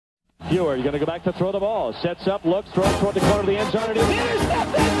Fewer, you're going to go back to throw the ball. Sets up, looks, throws toward the corner of the end zone. And he's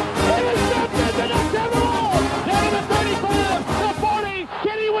intercepted! Intercepted! The next ever ball! Down to the 35, the 40.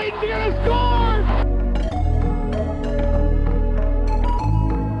 Kenny Wheaton's going to score!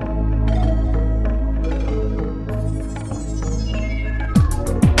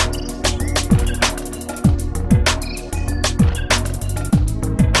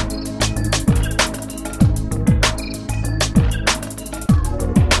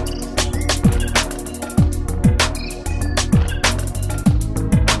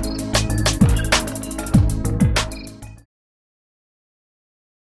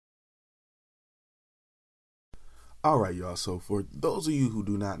 All right, y'all. So for those of you who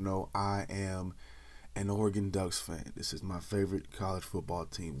do not know, I am an Oregon Ducks fan. This is my favorite college football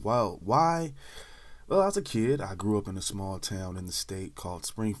team. Well, why? Well, as a kid, I grew up in a small town in the state called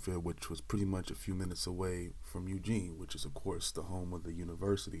Springfield, which was pretty much a few minutes away from Eugene, which is, of course, the home of the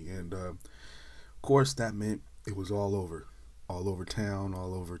university. And, of course, that meant it was all over town,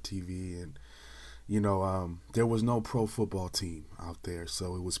 all over TV. And, there was no pro football team out there.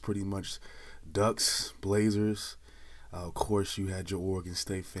 So it was pretty much Ducks, Blazers. Of course, you had your Oregon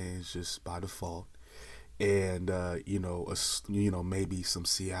State fans just by default, and maybe some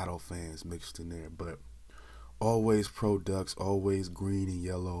Seattle fans mixed in there. But always pro Ducks, always green and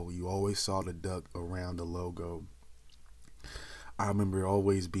yellow. You always saw the duck around the logo. I remember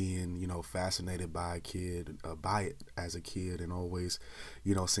always being, fascinated by it as a kid, and always,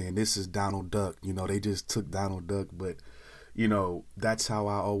 saying this is Donald Duck. They just took Donald Duck, but that's how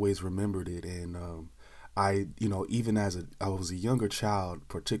I always remembered it. And even as I was a younger child,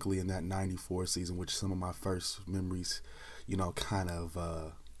 particularly in that 94 season, which some of my first memories,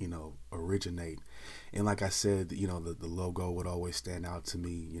 originate. And like I said, the logo would always stand out to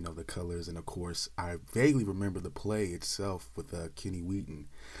me, the colors. And of course, I vaguely remember the play itself with Kenny Wheaton,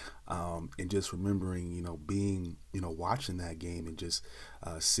 and just remembering, being, watching that game and just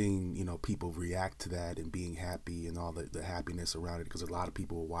seeing, people react to that and being happy and all the happiness around it, because a lot of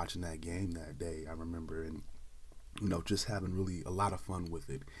people were watching that game that day, I remember, and, just having really a lot of fun with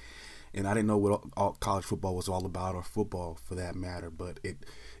it. And I didn't know what all college football was all about, or football for that matter, but it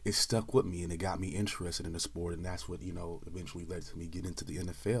stuck with me and it got me interested in the sport, and that's what, eventually led to me get into the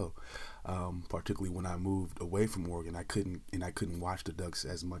NFL. Particularly when I moved away from Oregon, I couldn't watch the Ducks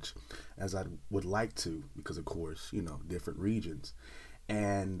as much as I would like to, because of course, different regions.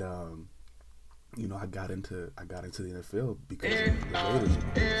 And I got into the NFL because of the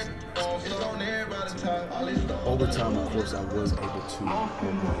Raiders. Over time, of course, I was able to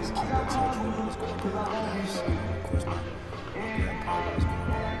always keep in touch with what was going on. Of course, my grandpa was going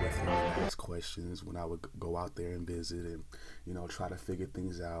on with him and ask questions when I would go out there and visit and, try to figure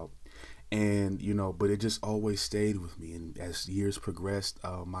things out. And, but it just always stayed with me. And as years progressed,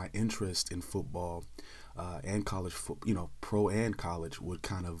 my interest in football and college, pro and college would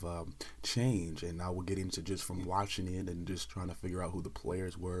kind of change. And I would get into just from watching it and just trying to figure out who the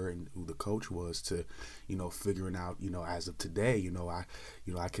players were and who the coach was to, figuring out, as of today,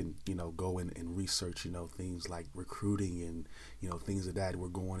 I can, go in and research, things like recruiting and, things of that. We're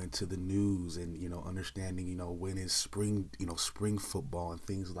going into the news and, understanding, when is spring football and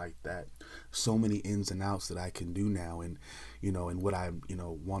things like that. So many ins and outs that I can do now, and and what I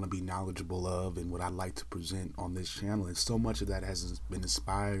want to be knowledgeable of and what I like to present on this channel. And so much of that has been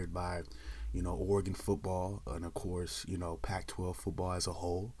inspired by Oregon football, and of course Pac-12 football as a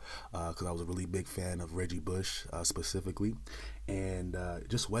whole, because I was a really big fan of Reggie Bush specifically, and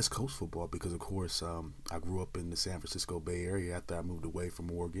just West Coast football, because of course I grew up in the San Francisco Bay Area after I moved away from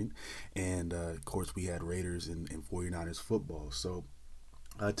Oregon, and of course we had Raiders and 49ers football. So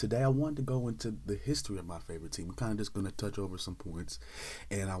today I wanted to go into the history of my favorite team. I'm kind of just going to touch over some points,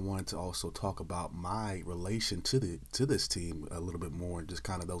 and I wanted to also talk about my relation to this team a little bit more, and just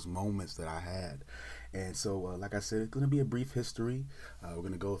kind of those moments that I had. And so, like I said, it's going to be a brief history. We're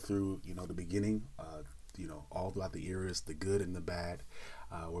going to go through, the beginning, all throughout the eras, the good and the bad.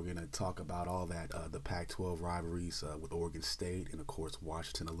 We're going to talk about all that, the Pac-12 rivalries with Oregon State, and of course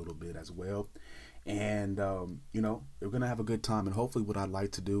Washington a little bit as well. And, we're going to have a good time. And hopefully what I'd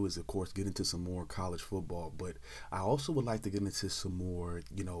like to do is, of course, get into some more college football. But I also would like to get into some more,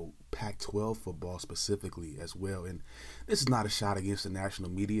 Pac-12 football specifically as well. And this is not a shot against the national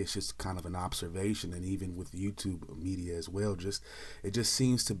media. It's just kind of an observation. And even with YouTube media as well, it just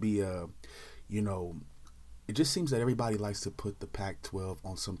seems to be it just seems that everybody likes to put the Pac-12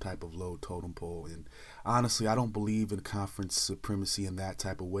 on some type of low totem pole. And honestly, I don't believe in conference supremacy in that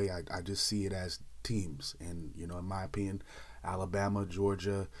type of way. I just see it as teams. And, in my opinion, Alabama,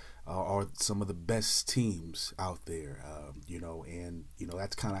 Georgia, are some of the best teams out there, and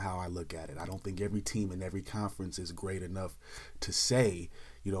that's kind of how I look at it. I don't think every team in every conference is great enough to say,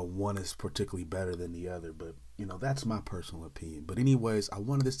 one is particularly better than the other, but that's my personal opinion. But anyways, I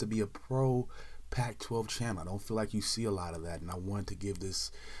wanted this to be a pro Pac-12 channel. I don't feel like you see a lot of that, and I wanted to give this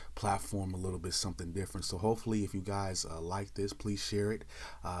platform a little bit something different. So hopefully, if you guys like this, please share it.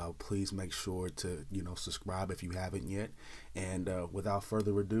 Please make sure to subscribe if you haven't yet. And without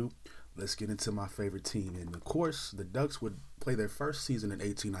further ado, let's get into my favorite team. And of course, the Ducks would play their first season in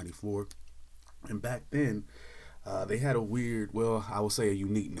 1894, and back then they had a weird, I would say a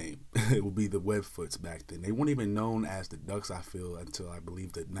unique name. It would be the Webfoots back then. They weren't even known as the Ducks, I feel, until I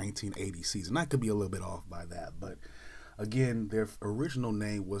believe the 1980 season. I could be a little bit off by that, but again, their original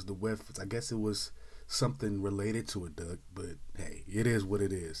name was the Webfoots. I guess it was something related to a duck, but hey, it is what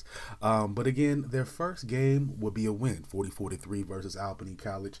it is. But again, their first game would be a win, 40-43 versus Albany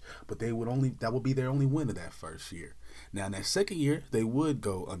College, but that would be their only win of that first year. Now, in that second year, they would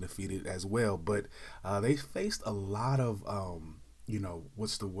go undefeated as well, but they faced a lot of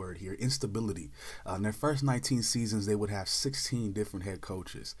instability. In their first 19 seasons, they would have 16 different head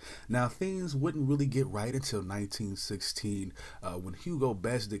coaches. Now, things wouldn't really get right until 1916, when Hugo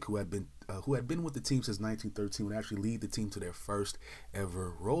Besdick, who had been with the team since 1913, would actually lead the team to their first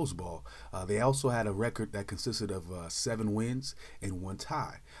ever Rose Bowl. They also had a record that consisted of 7 wins and 1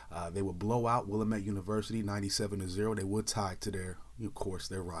 tie. They would blow out Willamette University 97-0. They would tie to their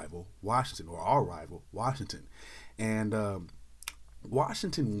rival, Washington, or our rival, Washington. And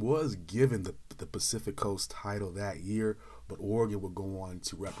Washington was given the Pacific Coast title that year, but Oregon would go on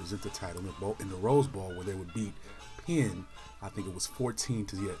to represent the title in the Rose Bowl, where they would beat Penn. I think it was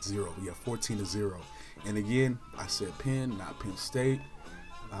 14-0. Yeah, 14-0. And again, I said Penn, not Penn State.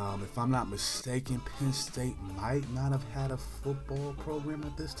 If I'm not mistaken, Penn State might not have had a football program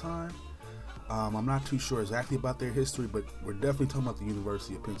at this time. I'm not too sure exactly about their history, but we're definitely talking about the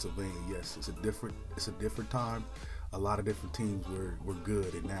University of Pennsylvania. Yes, it's a different time. A lot of different teams were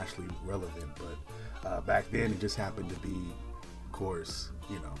good and nationally relevant, but back then it just happened to be, of course,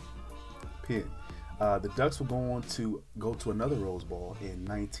 Penn. The Ducks will go to another Rose Bowl in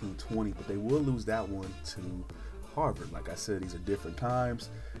 1920, but they will lose that one to Harvard. Like I said, these are different times.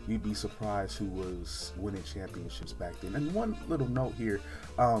 You'd be surprised who was winning championships back then. And one little note here,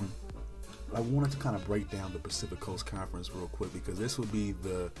 I wanted to kind of break down the Pacific Coast Conference real quick, because this would be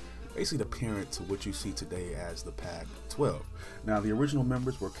basically the parent to what you see today as the Pac-12. Now, the original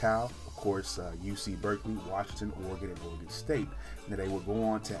members were Cal, of course, UC Berkeley, Washington, Oregon, and Oregon State. Now, they would go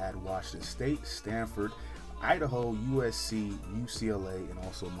on to add Washington State, Stanford, Idaho, USC, UCLA, and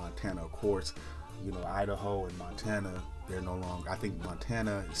also Montana. Of course, Idaho and Montana, they're no longer. I think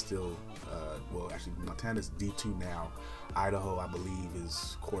Montana is still, Montana's D2 now. Idaho, I believe,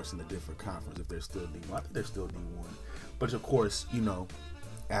 is, of course, in a different conference if they're still D1. I think they're still D1. But, of course,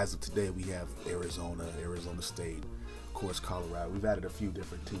 as of today, we have Arizona State, of course, Colorado. We've added a few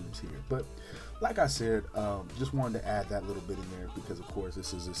different teams here. But like I said, just wanted to add that little bit in there because, of course,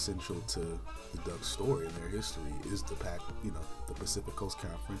 this is essential to the Ducks' story and their history is the the Pacific Coast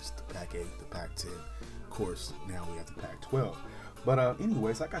Conference, the Pac-8, the Pac-10. Of course, now we have the Pac-12. But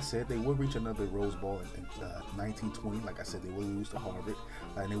anyways, like I said, they will reach another Rose Bowl in 1920. Like I said, they will lose to Harvard.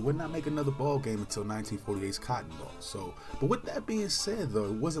 And they would not make another ball game until 1948's Cotton Bowl. So, but with that being said, though,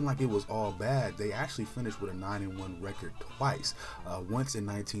 it wasn't like it was all bad. They actually finished with a 9-1 record twice. Once in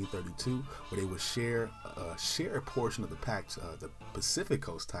 1932, where they would share a portion of the Pacific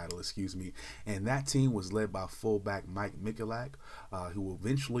Coast title, and that team was led by fullback Mike Michalak, who will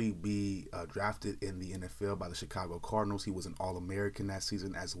eventually be drafted in the NFL by the Chicago Cardinals. He was an All-American that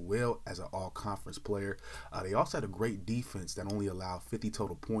season, as well as an All-Conference player. They also had a great defense that only allowed 50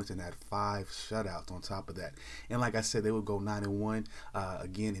 total points and had 5 shutouts on top of that. And like I said, they would go 9-1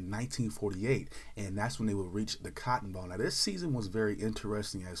 again in 1948, and that's when they would reach the Cotton Bowl. Now, this season was very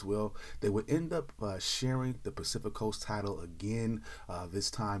interesting as well. They would end up sharing the Pacific Coast title again,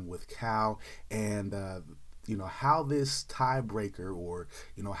 this time with Cal, and how this tiebreaker, or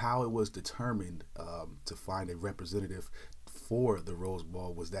how it was determined to find a representative for the Rose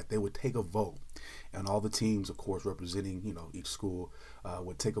Bowl, was that they would take a vote, and all the teams, of course, representing each school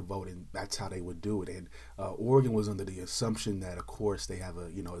would take a vote, and that's how they would do it. And Oregon was under the assumption that, of course, they have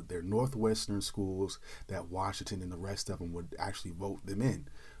their Northwestern schools, that Washington and the rest of them would actually vote them in.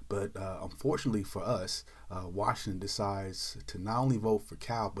 But unfortunately for us, Washington decides to not only vote for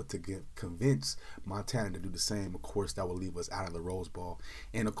Cal, but to convince Montana to do the same. Of course, that will leave us out of the Rose Bowl.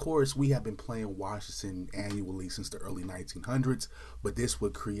 And of course, we have been playing Washington annually since the early 1900s, but this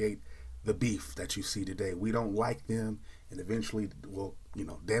would create the beef that you see today. We don't like them, and eventually, well,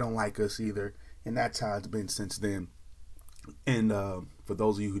 they don't like us either, and that's how it's been since then. And for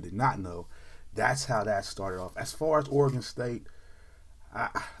those of you who did not know, that's how that started off. As far as Oregon State,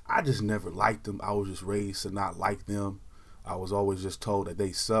 I just never liked them. I was just raised to not like them. I was always just told that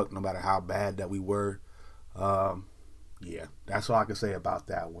they sucked, no matter how bad that we were. Yeah, that's all I can say about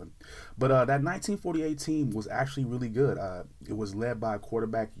that one. But that 1948 team was actually really good. It was led by a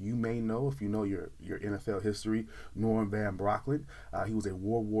quarterback you may know if you know your NFL history, Norm Van Brocklin. He was a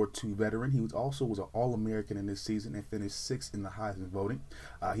World War II veteran. He was an All-American in this season and finished 6th in the Heisman voting.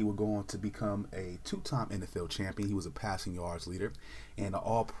 He would go on to become a 2-time NFL champion. He was a passing yards leader and an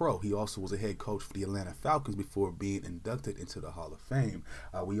All-Pro. He also was a head coach for the Atlanta Falcons before being inducted into the Hall of Fame.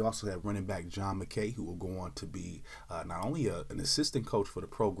 We also had running back John McKay, who will go on to be not only an assistant coach for the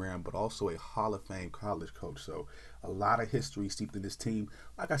program, but also a Hall of Fame college coach. So a lot of history steeped in this team.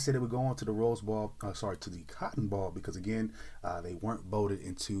 Like I said, it would go on to the to the Cotton Bowl, because again, they weren't voted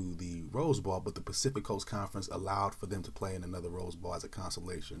into the Rose Bowl, but the Pacific Coast Conference allowed for them to play in another Rose Bowl as a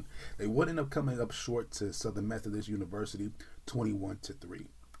consolation. They would end up coming up short to Southern Methodist University, 21-3.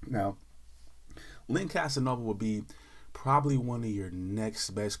 Now, Len Casanova will be probably one of your next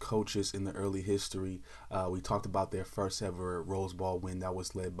best coaches in the early history. We talked about their first ever Rose Bowl win that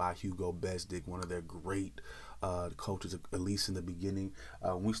was led by Hugo Besdick, one of their great coaches, at least in the beginning.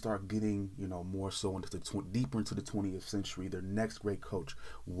 When we start getting, more so into deeper into the 20th century, their next great coach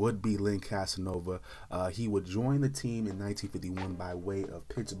would be Len Casanova. He would join the team in 1951 by way of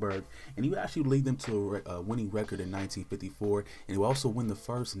Pittsburgh, and he would actually lead them to a winning record in 1954, and he would also win the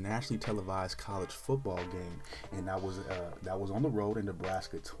first nationally televised college football game, and that was on the road in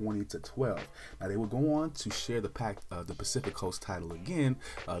Nebraska, 20-12. Now they would go on to share the Pacific Coast title again,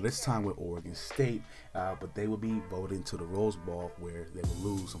 this time with Oregon State, but they would be voted into the Rose Bowl, where they would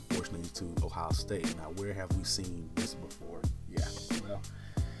lose, unfortunately, to Ohio State. Now, where have we seen this before? Yeah, well,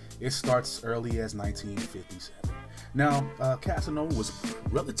 it starts early as 1957. Now, Casanova was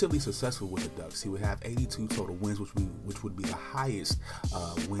relatively successful with the Ducks. He would have 82 total wins, which would be the highest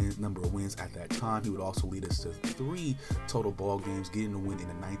number of wins at that time. He would also lead us to 3 total ball games, getting the win in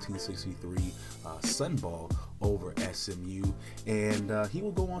the 1963 Sun Bowl over SMU, and he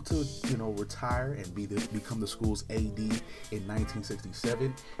will go on to retire and become the school's AD in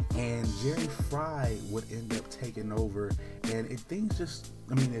 1967. And Jerry Fry would end up taking over, and things just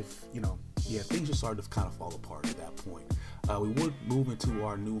started to kind of fall apart at that point. We would move into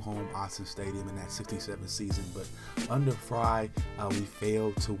our new home, Austin Stadium, in that 67 season, but under Fry, we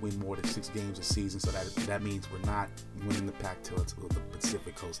failed to win more than 6 games a season, so that means we're not winning the Pac-12 or the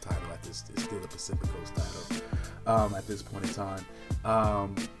Pacific Coast title. It's still the Pacific Coast title at this point in time.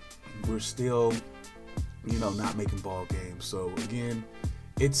 We're still, not making ball games. So again,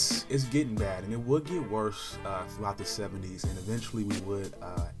 it's getting bad, and it would get worse throughout the 70s, and eventually we would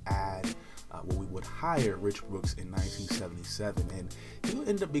we would hire Rich Brooks in 1977, and he would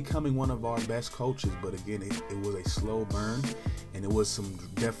end up becoming one of our best coaches. But again, it was a slow burn, and it was some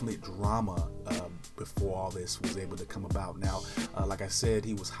definite drama before all this was able to come about. Now, like I said,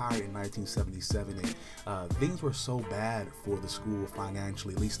 he was hired in 1977, and things were so bad for the school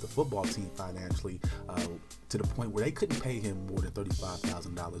financially, at least the football team financially, to the point where they couldn't pay him more than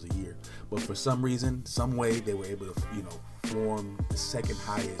 $35,000 a year. But for some reason, some way, they were able to, form the second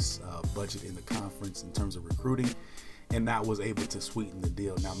highest budget in the conference in terms of recruiting, and that was able to sweeten the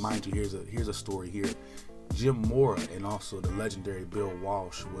deal. Now, mind you, here's a story here. Jim Mora and also the legendary Bill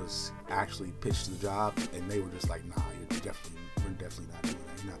Walsh was actually pitched the job, and they were just like, nah, we're definitely not doing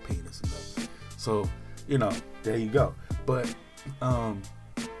that. You're not paying us enough. So, there you go. But,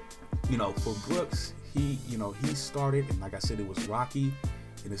 for Brooks, he started, and like I said, it was rocky.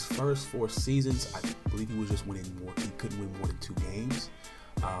 In his first 4 seasons, I believe he was just winning more. He couldn't win more than 2 games,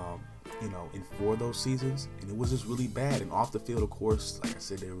 in 4 of those seasons, and it was just really bad. And off the field, of course, like I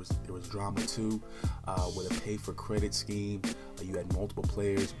said, there was drama too, with a pay for credit scheme. You had multiple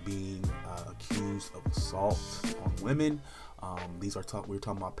players being accused of assault on women. We're talking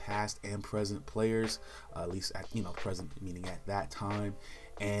about past and present players, at least at present meaning at that time.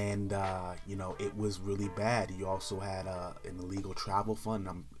 And it was really bad. You also had an illegal travel fund.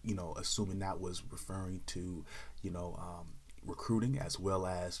 I'm assuming that was referring to recruiting, as well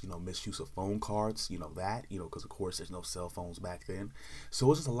as misuse of phone cards, because of course there's no cell phones back then. So it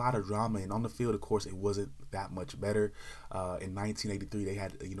was just a lot of drama, and on the field, of course, it wasn't that much better. In 1983, they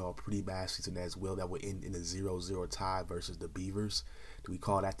had a pretty bad season as well that would end in a 0-0 tie versus the Beavers. We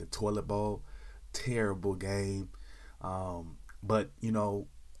call that the Toilet Bowl. Terrible game. But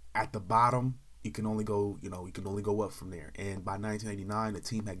at the bottom, you can only go, you can only go up from there. And by 1989, the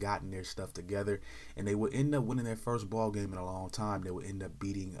team had gotten their stuff together, and they would end up winning their first ball game in a long time. They would end up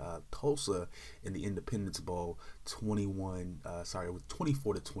beating Tulsa in the Independence Bowl,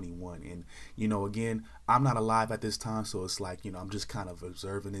 24-21. And again, I'm not alive at this time, so it's like I'm just kind of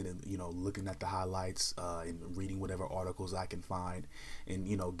observing it and looking at the highlights and reading whatever articles I can find, and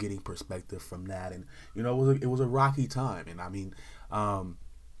getting perspective from that. And it was a rocky time, and I mean.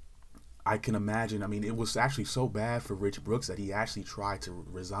 I can imagine. I mean, it was actually so bad for Rich Brooks that he actually tried to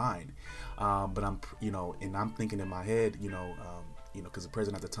resign. But I'm thinking in my head, because the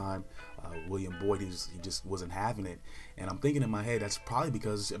president at the time, William Boyd, he just wasn't having it. And I'm thinking in my head, that's probably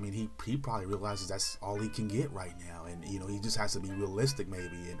because, I mean, he probably realizes that's all he can get right now. And, he just has to be realistic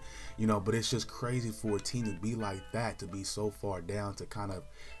maybe. And, but it's just crazy for a team to be like that, to be so far down, to kind of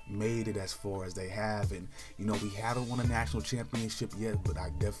made it as far as they have. And, we haven't won a national championship yet, but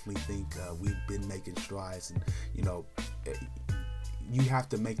I definitely think we've been making strides. And, you have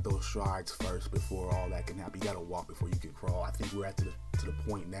to make those strides first before all that can happen. You got to walk before you can crawl. I think we're to the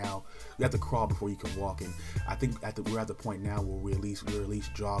point now. You have to crawl before you can walk, and I think we're at the point now where we're at least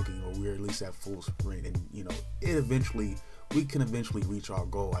jogging, or we're at least at full sprint, and we can eventually reach our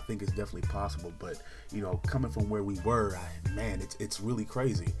goal. I think it's definitely possible, but coming from where we were, it's really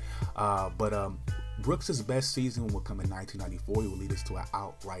crazy. But Brooks' best season will come in 1994. He will lead us to an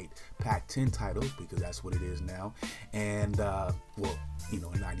outright Pac-10 title, because that's what it is now. And, in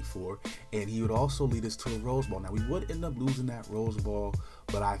 94. And he would also lead us to a Rose Bowl. Now, we would end up losing that Rose Bowl,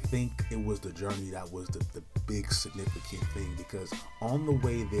 but I think it was the journey that was the big significant thing, because on the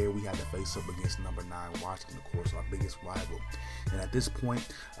way there, we had to face up against number 9 Washington, of course, our biggest rival. And at this point,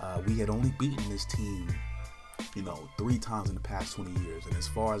 we had only beaten this team 3 times in the past 20 years. And as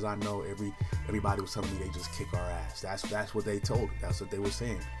far as I know, everybody was telling me they just kick our ass. That's what they told me. That's what they were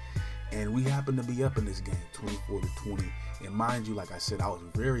saying. And we happened to be up in this game, 24-20. And mind you, like I said, I was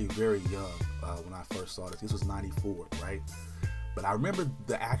very, very young when I first saw this. This was 94, right? But I remember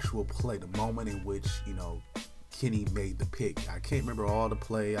the actual play, the moment in which, Kenny made the pick. I can't remember all the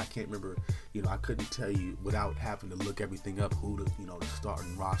play. I can't remember, I couldn't tell you without having to look everything up who the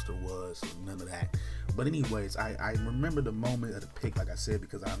starting roster was, or none of that. But anyways, I remember the moment of the pick, like I said,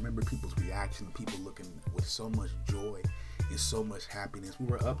 because I remember people's reaction, people looking with so much joy and so much happiness. We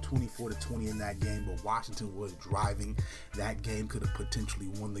were up 24-20 in that game, but Washington was driving. That game could have potentially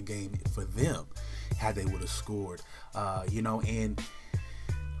won the game for them had they would have scored,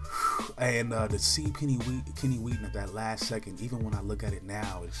 and to see Kenny Wheaton at that last second, even when I look at it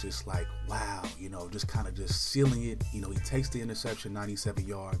now, it's just like, wow, just kind of just sealing it. He takes the interception, 97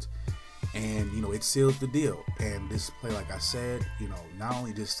 yards, and, it seals the deal. And this play, like I said, not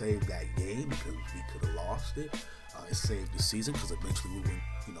only just saved that game because we could have lost it, it saved the season, because eventually we went,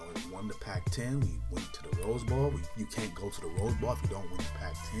 and won the Pac-10. We went to the Rose Bowl. You can't go to the Rose Bowl if you don't win the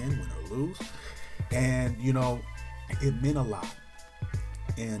Pac-10, win or lose. And, it meant a lot.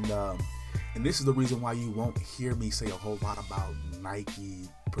 And this is the reason why you won't hear me say a whole lot about Nike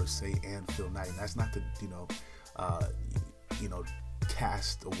per se and Phil Knight. And that's not to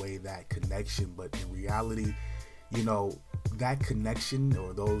cast away that connection, but in reality, that connection,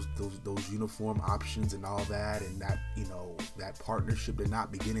 or those uniform options and all that, and that that partnership did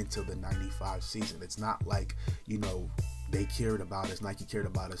not begin until the 95 season. It's not like they cared about us, Nike cared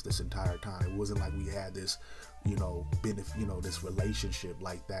about us this entire time. It wasn't like we had this this relationship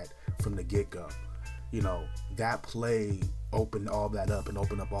like that from the get-go. That play opened all that up and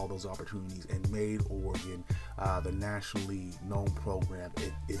opened up all those opportunities and made Oregon the nationally known program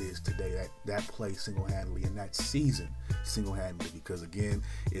it is today. That play single-handedly, and that season single-handedly, because again,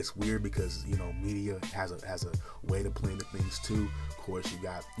 it's weird because media has a way to play into things too. Of course, you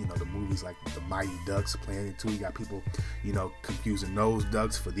got the movies like the Mighty Ducks playing it too. You got people confusing those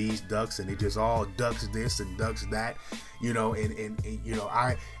ducks for these ducks, and it just all ducks this and ducks that.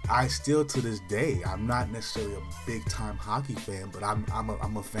 I still to this day, I'm not necessarily a big time hockey fan, but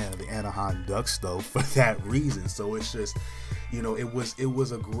I'm a fan of the Anaheim Ducks though, for that reason. So it's just it was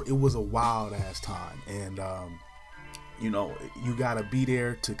a wild ass time, and you gotta be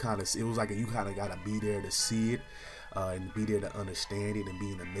there to kind of. It was like you kind of gotta be there to see it. And be there to understand it, and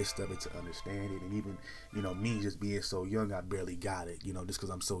be in the midst of it to understand it. And even, me just being so young, I barely got it, just because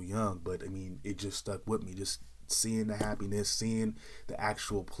I'm so young. But I mean, it just stuck with me, just seeing the happiness, seeing the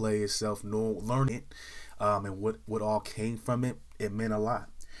actual play itself, learning it, and what all came from it. It meant a lot.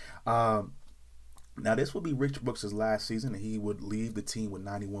 Now, this would be Rich Brooks' last season, and he would leave the team with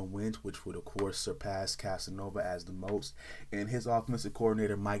 91 wins, which would, of course, surpass Casanova as the most. And his offensive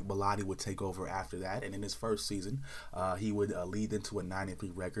coordinator, Mike Bellotti, would take over after that. And in his first season, he would lead into a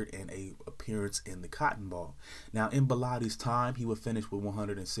 9-3 record and a appearance in the Cotton Bowl. Now, in Bellotti's time, he would finish with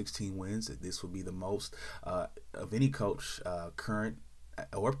 116 wins. This would be the most of any coach current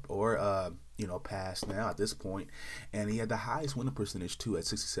or past now at this point, and he had the highest winning percentage too at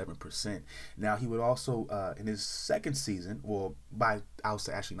 67%. Now he would also in his second season, I would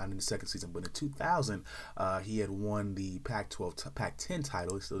say actually not in the second season, but in 2000 he had won the Pac-12, Pac-10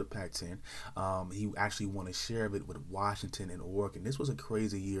 title. It's still the Pac-10. He actually won a share of it with Washington and Oregon. This was a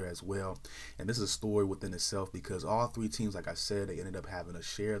crazy year as well, and this is a story within itself because all three teams, like I said, they ended up having a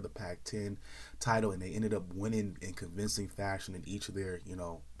share of the Pac-10 title, and they ended up winning in convincing fashion in each of their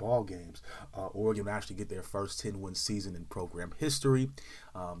ball games. Oregon would actually get their first 10-win season in program history.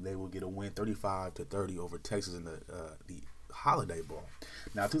 They will get a win 35-30 over Texas in the Holiday Bowl.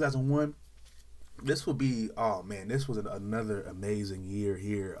 Now 2001, this will be, this was another amazing year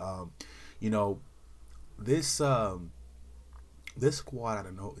here. This squad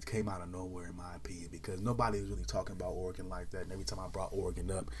it came out of nowhere in my opinion, because nobody was really talking about Oregon like that, and every time I brought Oregon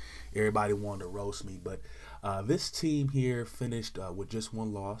up, everybody wanted to roast me. But this team here finished with just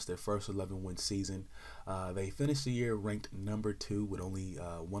one loss, their first 11-win season. They finished the year ranked number 2 with only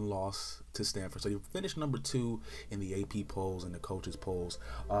one loss to Stanford. So they finished number 2 in the AP polls and the coaches polls.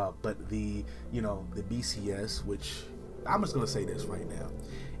 But the BCS, which I'm just gonna say this right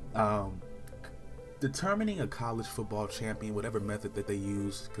now. Determining a college football champion, whatever method that they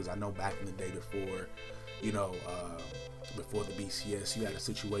use, because I know back in the day before the BCS, you had a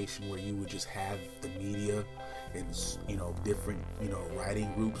situation where you would just have the media and different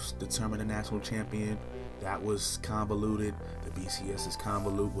writing groups determine a national champion. That was convoluted. The BCS was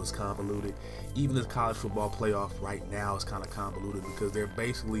convoluted. Even the college football playoff right now is kind of convoluted because they're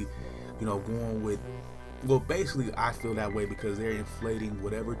basically going with. Well, basically, I feel that way because they're inflating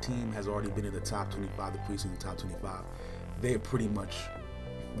whatever team has already been in the top 25, the preseason top 25. They're going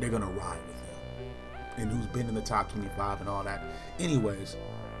to ride with them. And who's been in the top 25 and all that. Anyways,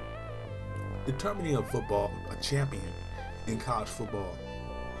 determining a champion in college football,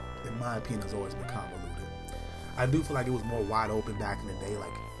 in my opinion, has always been convoluted. I do feel like it was more wide open back in the day,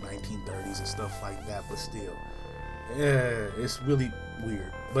 like 1930s and stuff like that, but still. Yeah, it's really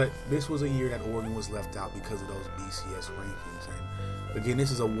weird. But this was a year that Oregon was left out because of those BCS rankings. And again,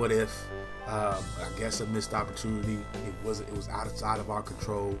 this is a what if. I guess a missed opportunity. It was outside of our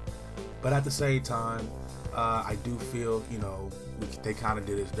control. But at the same time, I do feel they kind of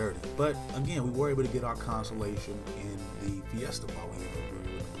did us dirty. But again, we were able to get our consolation in the Fiesta Bowl. We were able to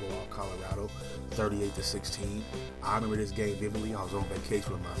blow out Colorado 38-16. I remember this game vividly. I was on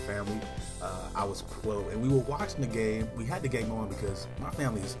vacation with my family. And we were watching the game. We had the game on because my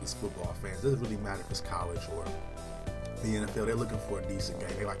family is football fans. It doesn't really matter if it's college or the NFL. They're looking for a decent game.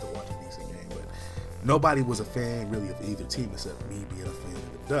 They like to watch a decent game. But nobody was a fan really of either team except me being a fan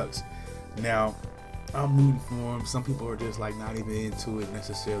of the Ducks. Now, I'm rooting for them. Some people are just like not even into it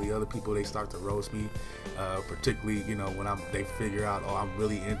necessarily. Other people, they start to roast me, particularly when they figure out, I'm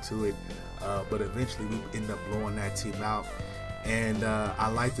really into it. But eventually we end up blowing that team out. And I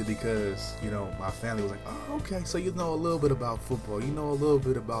liked it because, my family was like, oh, okay, so you know a little bit about football. You know a little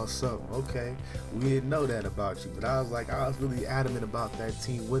bit about something. Okay, we didn't know that about you. But I was really adamant about that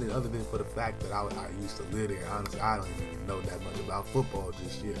team winning, other than for the fact that I used to live there. Honestly, I don't even know that much about football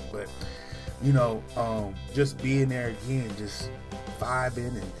just yet. But, just being there again, just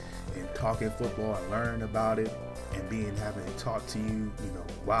vibing and talking football and learning about it and having it taught to you,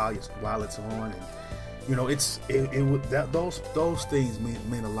 while it's on. And those things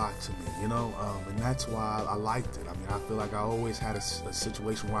mean a lot to me, and that's why I liked it. I mean, I feel like I always had a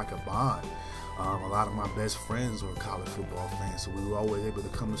situation where I could bond. A lot of my best friends were college football fans, so we were always able to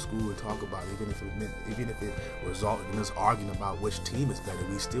come to school and talk about it, even if it resulted in us arguing about which team is better.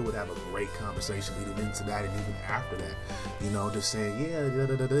 We still would have a great conversation leading into that, and even after that, just saying, yeah,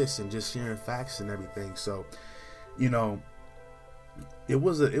 this, and just sharing facts and everything. So, I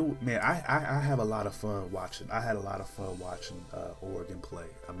have a lot of fun watching. I had a lot of fun watching Oregon play.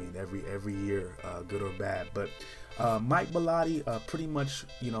 I mean, every year, good or bad. But Mike Bellotti, pretty much,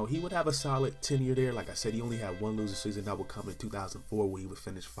 he would have a solid tenure there. Like I said, he only had one losing season. That would come in 2004, where he would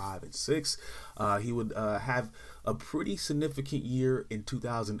finish 5-6. He would have a pretty significant year in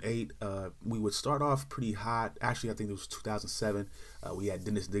 2008. We would start off pretty hot. Actually, I think it was 2007. We had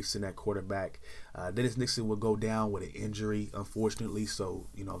Dennis Dixon at quarterback. Dennis Dixon would go down with an injury, unfortunately, so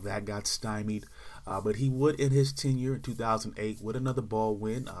that got stymied. But he would end his tenure in 2008 with another ball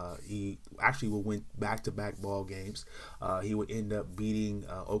win. He actually will win back-to-back ball games. He would end up beating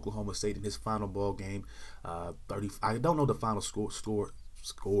Oklahoma State in his final ball game. 30. I don't know the final score.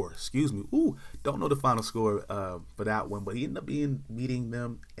 Excuse me. Don't know the final score for that one, but he ended up beating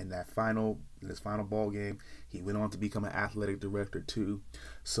them in his final ball game. He went on to become an athletic director too.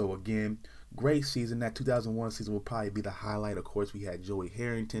 So again, great season. That 2001 season will probably be the highlight. Of course, we had Joey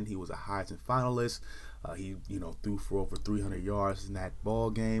Harrington. He was a Heisman finalist. He threw for over 300 yards in that ball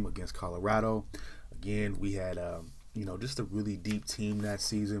game against Colorado. Again, we had just a really deep team that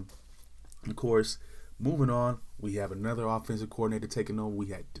season. Of course, moving on, we have another offensive coordinator taking over. We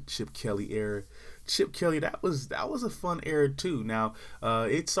had the Chip Kelly era. Chip Kelly, that was a fun era too. Now,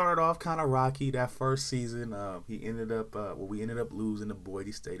 it started off kind of rocky that first season. We ended up losing to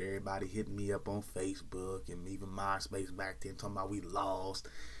Boise State. Everybody hitting me up on Facebook and even MySpace back then talking about we lost.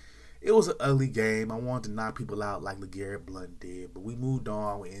 It was an ugly game. I wanted to knock people out like LeGarrette Blount did, but we moved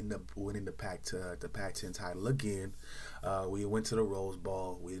on. We ended up winning the Pac-10 title again. We went to the Rose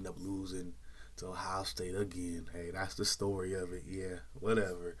Bowl. We ended up losing to Ohio State again. Hey, that's the story of it. Yeah,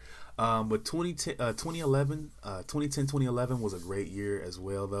 whatever. But 2010-2011 was a great year as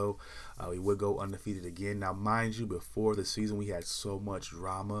well, though. We would go undefeated again. Now, mind you, before the season, we had so much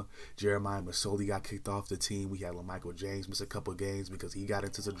drama. Jeremiah Masoli got kicked off the team. We had LaMichael James miss a couple games because he got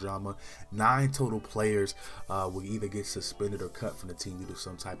into some drama. 9 total players would either get suspended or cut from the team due to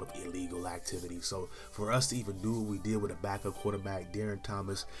some type of illegal activity. So for us to even do what we did with a backup quarterback, Darren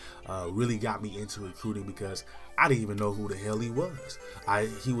Thomas, really got me into recruiting because I didn't even know who the hell he was.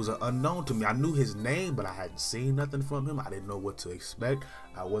 He was an unknown to me. I knew his name, but I hadn't seen nothing from him. I didn't know what to expect.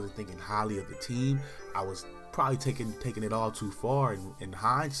 I wasn't thinking highly of the team. I was probably taking it all too far in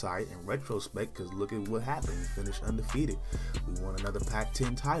hindsight and retrospect, because look at what happened. We finished undefeated. We won another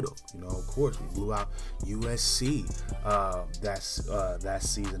Pac-10 title. Of course, we blew out USC that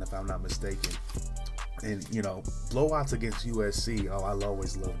season, if I'm not mistaken. And, blowouts against USC, I'll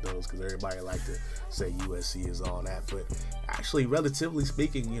always love those because everybody like to say USC is all that. But actually, relatively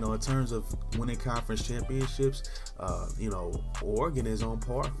speaking, in terms of winning conference championships, Oregon is on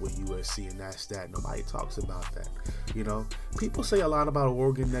par with USC in that stat. Nobody talks about that. People say a lot about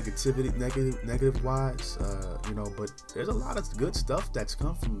Oregon negative wise, but there's a lot of good stuff that's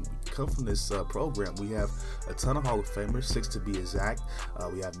come from this program. We have a ton of Hall of Famers, 6 to be exact.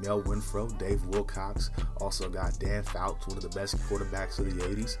 We have Mel Winfro, Dave Wilcox, also got Dan Fouts, one of the best quarterbacks of the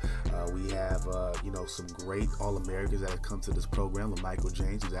 80s. We have some great All-Americans that have come to this program. LaMichael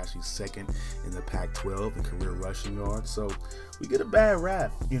James is actually second in the Pac-12 in career rushing yards. So we get a bad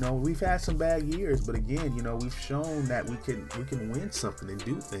rap. We've had some bad years, but again, we've shown that we can win something and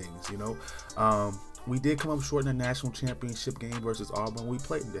do things. We did come up short in the national championship game versus Auburn. We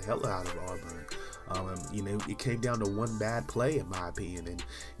played the hell out of Auburn. It came down to one bad play, in my opinion, and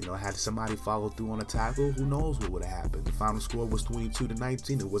had somebody follow through on a tackle, who knows what would have happened. The final score was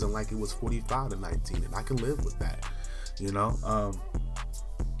 22-19. It wasn't like it was 45-19, and I can live with that.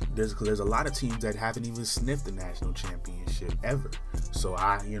 There's a lot of teams that haven't even sniffed the national championship ever. So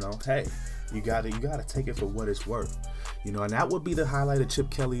hey, you gotta take it for what it's worth. And that would be the highlight of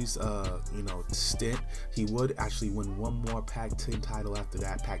Chip Kelly's, stint. He would actually win one more Pac-10 title after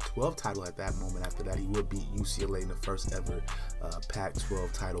that, Pac-12 title at that moment. After that, he would beat UCLA in the first ever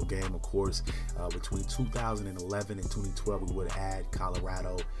Pac-12 title game. Of course, between 2011 and 2012, we would add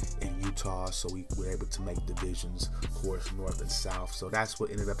Colorado and Utah, so we were able to make divisions, of course, North and South. So that's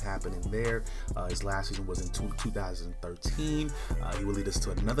what ended up happening there. His last season was in 2013. He would lead us to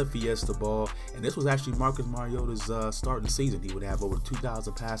another Fiesta Bowl, and this was actually Marcus Mariota's starting season. He would have over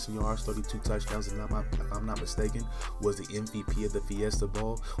 2,000 passing yards, 32 touchdowns, if I'm not mistaken, was the MVP of the Fiesta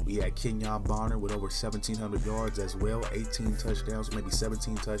Bowl. We had Kenyon Barner with over 1,700 yards as well, 18 touchdowns, maybe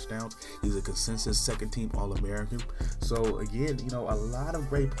 17 touchdowns. He's a consensus second-team All-American. So again, a lot of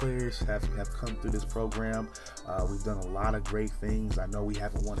great players have come through this program. We've done a lot of great things. I know we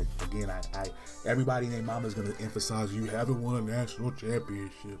haven't won it. Again, everybody and their mama is going to emphasize, you haven't won a national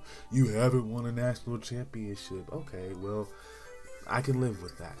championship. You haven't won a national championship. Okay, well, I can live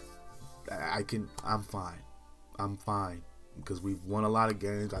with that. I'm fine because we've won a lot of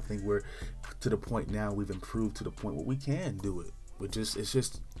games. I think we're to the point now, we've improved to the point where we can do it. It's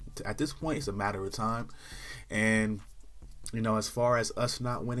just at this point, it's a matter of time. And as far as us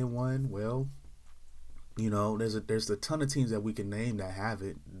not winning one, well, there's a ton of teams that we can name that have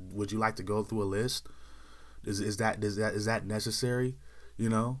it. Would you like to go through a list? Is that necessary?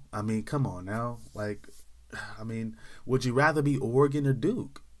 I mean, come on now. Would you rather be Oregon or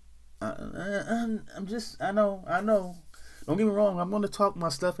Duke? I know. Don't get me wrong. I'm going to talk my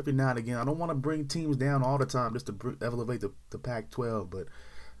stuff every now and again. I don't want to bring teams down all the time just to elevate the Pac-12, but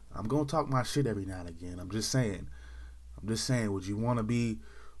I'm going to talk my shit every now and again. I'm just saying. Would you want to be,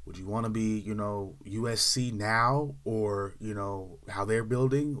 USC now, or how they're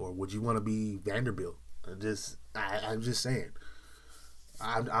building, or would you want to be Vanderbilt? I'm just saying.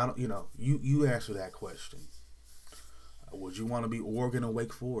 I don't. You answer that question. Would you want to be Oregon or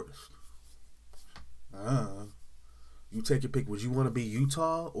Wake Forest? You take your pick. Would you want to be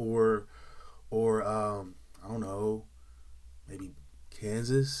Utah or I don't know, maybe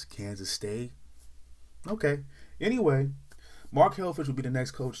Kansas State? Okay. Anyway, Mark Helfrich would be the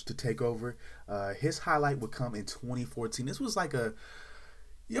next coach to take over. His highlight would come in 2014. This was like you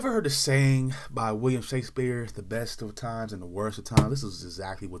ever heard the saying by William Shakespeare, the best of times and the worst of times? This is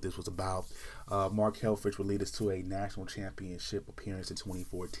exactly what this was about. Mark Helfrich would lead us to a national championship appearance in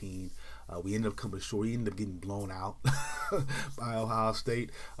 2014. We ended up coming short. We ended up getting blown out by Ohio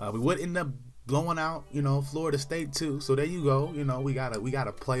State. We would end up blowing out, Florida State too. So there you go. We got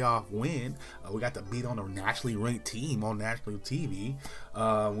a playoff win. We got to beat on a nationally ranked team on national TV.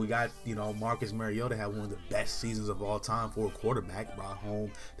 We got, Marcus Mariota had one of the best seasons of all time for a quarterback. Brought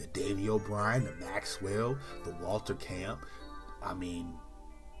home the Davey O'Brien, the Maxwell, the Walter Camp. I mean,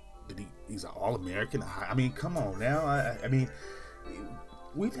 he's an All-American. I mean, come on now. I mean,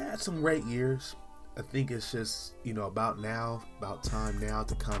 we've had some great years. I think it's just, about time now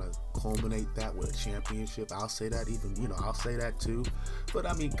to kind of culminate that with a championship. I'll say that I'll say that too. But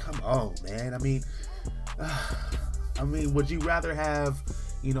I mean, come on, man. I mean, would you rather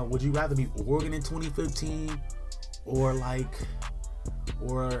be Oregon in 2015 or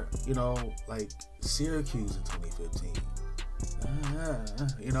Syracuse in 2015?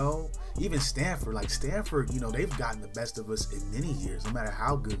 Even Stanford, they've gotten the best of us in many years, no matter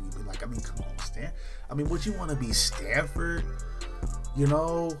how good we've been. Come on, would you want to be Stanford,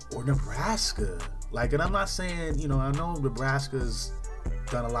 or Nebraska? And I'm not saying, I know Nebraska's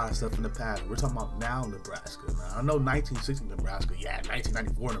done a lot of stuff in the past. We're talking about now Nebraska. Now, I know 1960 Nebraska,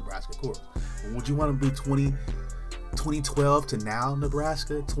 1994 Nebraska, of course. But would you want to be 2012 to now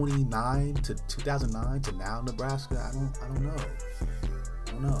Nebraska, 2009 to 2009 to now Nebraska? I don't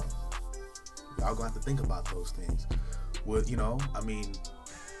know. Y'all gonna have to think about those things.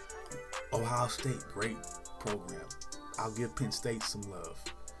 Ohio State, great program. I'll give Penn State some love.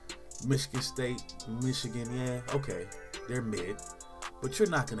 Michigan State, Michigan, yeah, okay, they're mid. But you're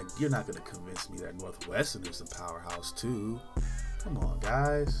not gonna convince me that Northwestern is a powerhouse too. Come on,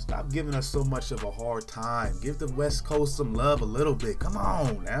 guys. Stop giving us so much of a hard time. Give the West Coast some love a little bit. Come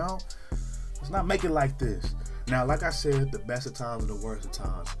on now. Let's not make it like this. Now, like I said, the best of times and the worst of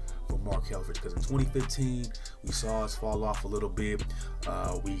times for Mark Helfrich, because in 2015, we saw us fall off a little bit.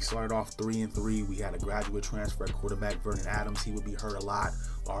 We started off 3-3. We had a graduate transfer at quarterback, Vernon Adams. He would be hurt a lot.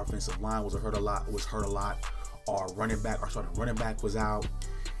 Our offensive line was hurt a lot. Our starting running back was out.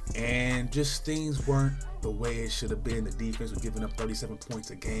 And just things weren't the way it should have been. The defense was giving up 37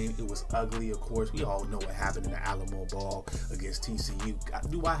 points a game. It was ugly, of course. We all know what happened in the Alamo Bowl against TCU.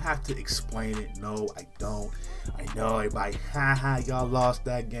 Do I have to explain it? No, I don't. I know everybody, y'all lost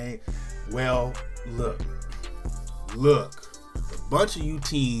that game. Well, look. A bunch of you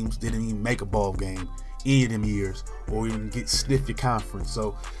teams didn't even make a bowl game any of them years or even sniff your conference.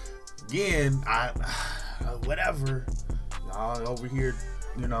 So, again, whatever. Y'all over here,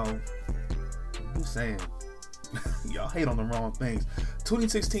 I'm just saying, y'all hate on the wrong things.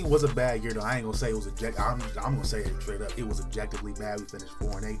 2016 was a bad year, though. I ain't gonna say it was I'm gonna say it straight up. It was objectively bad. We finished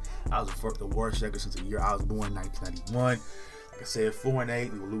 4-8. I was the worst record since the year I was born, 1991. Like I said,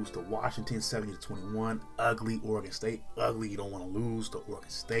 4-8. We would lose to Washington, 70-21. Ugly. Oregon State, ugly. You don't want to lose to Oregon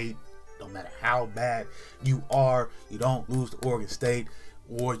State. No matter how bad you are, you don't lose to Oregon State,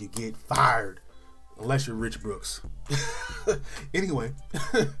 or you get fired. Unless you're Rich Brooks. Anyway,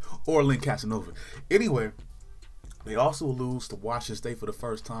 or Lynn Casanova. Anyway, they also lose to Washington State for the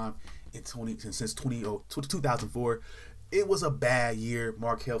first time since 2004. It was a bad year.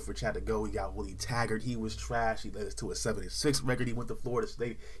 Mark Helfrich had to go. He got Willie Taggart. He was trash. He led us to a 76 record. He went to Florida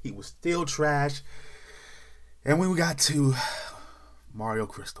State. He was still trash. And when we got to Mario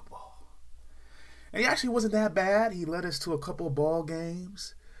Cristobal, and he actually wasn't that bad. He led us to a couple of ball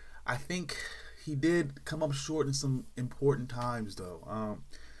games. I think he did come up short in some important times, though. I'm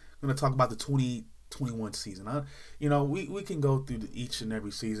going to talk about the 2021 season. We can go through each and every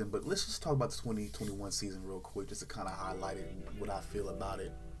season, but let's just talk about the 2021 season real quick, just to kind of highlight it, what I feel about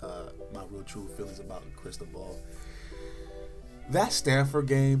it, my real true feelings about Cristobal. That Stanford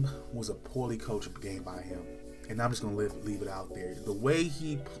game was a poorly coached game by him, and I'm just going to leave it out there. The way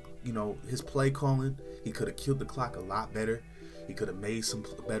he his play calling, he could have killed the clock a lot better. He could have made some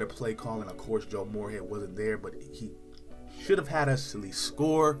better play calling. Of course, Joe Moorhead wasn't there, but he should have had us at least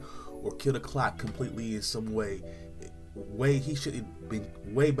score or kill the clock completely in some way. He should have been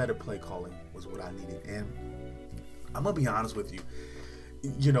way better play calling was what I needed. And I'm gonna be honest with you.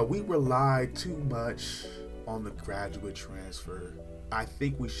 We relied too much on the graduate transfer. I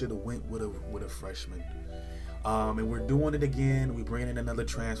think we should have went with a freshman. And we're doing it again. We bring in another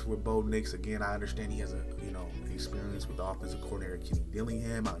transfer with Bo Nix. Again, I understand he has experience with the offensive coordinator Kenny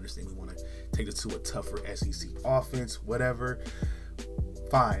Dillingham. I understand we want to take it to a tougher SEC offense, whatever.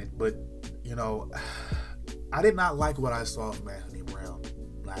 Fine, but I did not like what I saw from Anthony Brown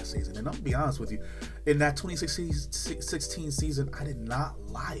last season. And I'm gonna be honest with you, in that 2016 season, I did not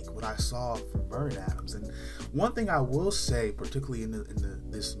like what I saw from Vernon Adams. And one thing I will say, particularly in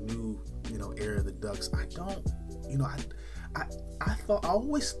this new era of the Ducks, I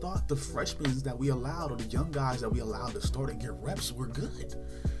always thought the freshmen that we allowed, or the young guys that we allowed to start and get reps, were good.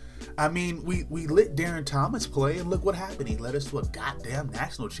 I mean, we let Darren Thomas play, and look what happened. He led us to a goddamn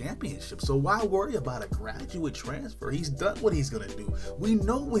national championship. So why worry about a graduate transfer? He's done what he's gonna do. We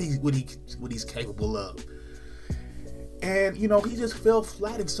know what he's capable of. And he just fell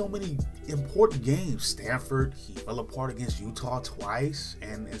flat in so many important games. Stanford, he fell apart against Utah twice.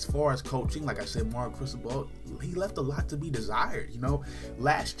 And as far as coaching, like I said, Mark Cristobal, he left a lot to be desired.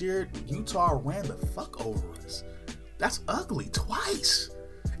 Last year Utah ran the fuck over us. That's ugly, twice.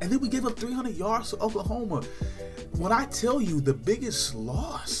 And then we gave up 300 yards to Oklahoma. When I tell you the biggest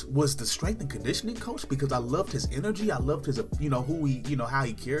loss was the strength and conditioning coach, because I loved his energy, I loved his, how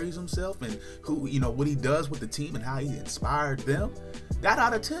he carries himself, and what he does with the team and how he inspired them. That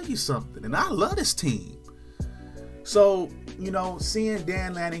ought to tell you something. And I love this team. So, seeing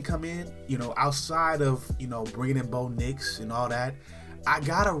Dan Lanning come in, outside of, bringing in Bo Nix and all that, I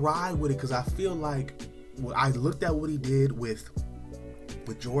gotta ride with it, because I feel like I looked at what he did with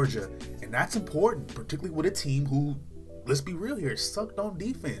Georgia, and that's important, particularly with a team who, let's be real here, sucked on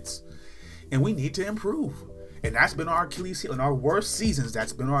defense, and we need to improve. And that's been our Achilles heel. In our worst seasons,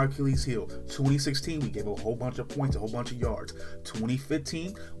 that's been our Achilles heel. 2016, we gave a whole bunch of points, a whole bunch of yards.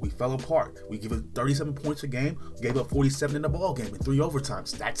 2015, we fell apart. We gave up 37 points a game, gave up 47 in the ball game in 3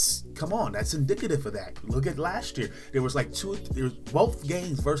 overtimes. That's indicative of that. Look at last year. There was both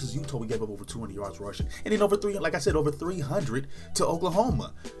games versus Utah, we gave up over 200 yards rushing. And then over 300 to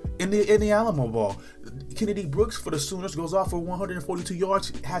Oklahoma in the Alamo Bowl. Kennedy Brooks for the Sooners goes off for 142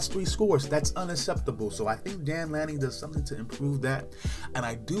 yards, has 3 scores. That's unacceptable. So I think Dan Lanning does something to improve that. And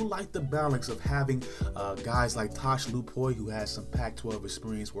I do like the balance of having guys like Tosh Lupoy, who has some Pac-12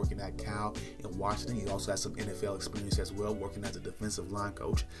 experience working at Cal in Washington. He also has some NFL experience as well, working as a defensive line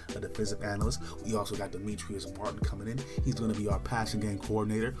coach, a defensive analyst. We also got Demetrius Martin coming in. He's going to be our passing game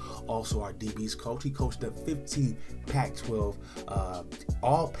coordinator, also our DBs coach. He coached up 15 Pac-12,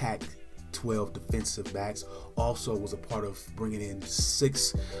 all Pac-12 defensive backs. Also was a part of bringing in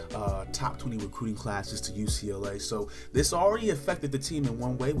 6 top 20 recruiting classes to UCLA. So this already affected the team in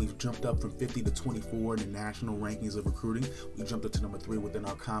one way. We've jumped up from 50 to 24 in the national rankings of recruiting. We jumped up to number 3 within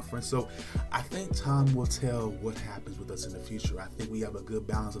our conference. So I think time will tell what happens with us in the future. I think we have a good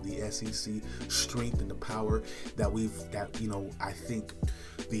balance of the SEC strength and the power I think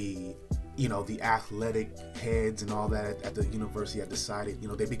the athletic heads and all that at the university have decided,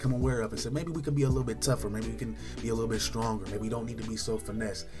 they become aware of and said, maybe we can be a little bit tougher, maybe we can be a little bit stronger, maybe we don't need to be so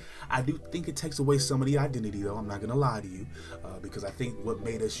finesse. I do think it takes away some of the identity, though. I'm not going to lie to you, because I think what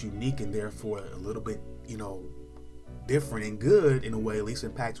made us unique and therefore a little bit, different and good in a way, at least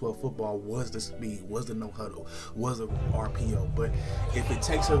in Pac-12 football, was the speed, was the no huddle, was the RPO. But if it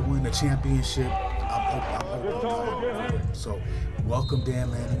takes us to win the championship, I'm hoping. So welcome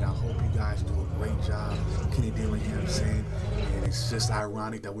Dan Lanning. I hope you guys do a great job. Kenny Dillingham saying, and it's just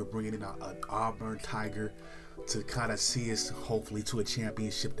ironic that we're bringing in an Auburn Tiger to kind of see us hopefully to a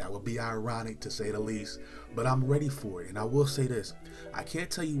championship. That would be ironic, to say the least, but I'm ready for it. And I will say this, I can't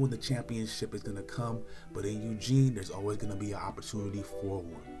tell you when the championship is going to come, but in Eugene, there's always going to be an opportunity for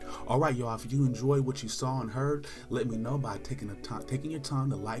one. All right, y'all, if you enjoyed what you saw and heard, let me know by taking your time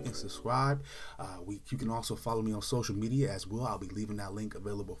to like and subscribe. You can also follow me on social media as well. I'll be leaving that link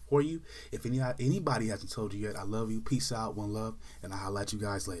available for you. If anybody hasn't told you yet, I love you. Peace out, one love, and I'll holler at you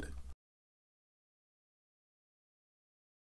guys later.